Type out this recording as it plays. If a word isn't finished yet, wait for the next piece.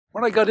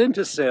When I got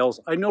into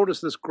sales, I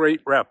noticed this great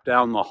rep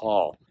down the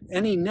hall,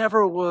 and he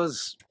never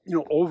was,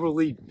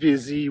 overly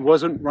busy,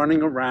 wasn't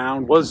running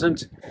around,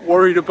 wasn't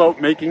worried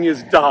about making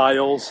his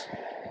dials.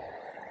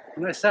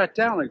 And I sat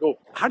down, I go,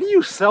 how do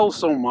you sell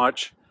so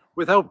much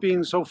without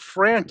being so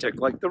frantic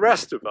like the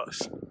rest of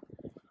us?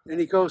 And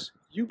he goes,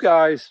 you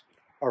guys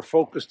are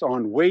focused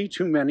on way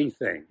too many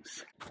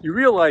things. You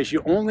realize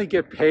you only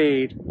get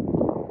paid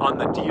on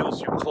the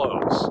deals you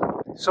close.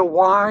 So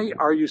why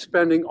are you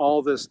spending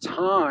all this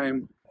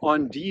time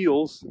on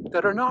deals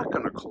that are not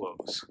going to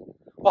close?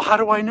 Well, how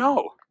do I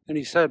know? And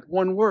he said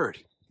one word: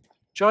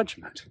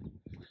 judgment.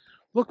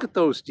 Look at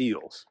those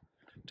deals.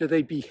 Do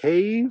they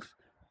behave,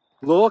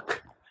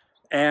 look,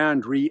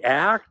 and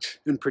react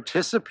and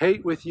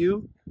participate with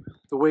you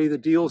the way the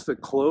deals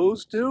that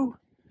close do?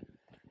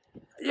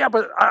 Yeah,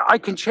 but I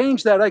can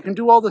change that. I can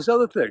do all these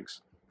other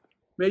things.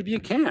 Maybe you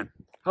can.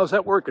 How's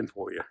that working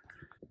for you?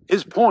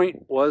 His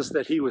point was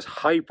that he was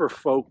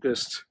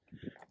hyper-focused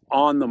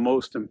on the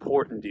most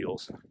important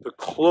deals, the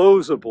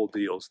closable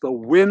deals, the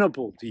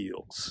winnable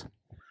deals.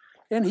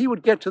 And he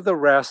would get to the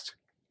rest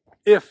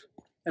if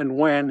and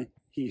when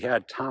he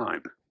had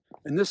time.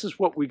 And this is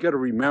what we got to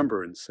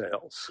remember in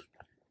sales.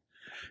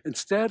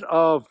 Instead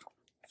of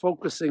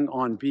focusing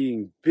on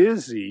being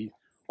busy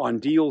on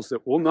deals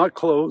that will not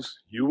close,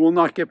 you will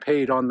not get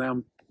paid on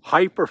them,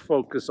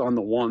 hyper-focus on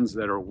the ones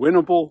that are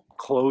winnable,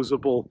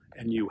 closable,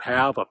 and you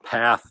have a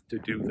path to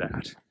do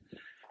that.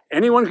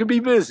 Anyone can be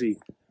busy,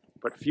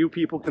 but few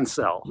people can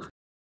sell.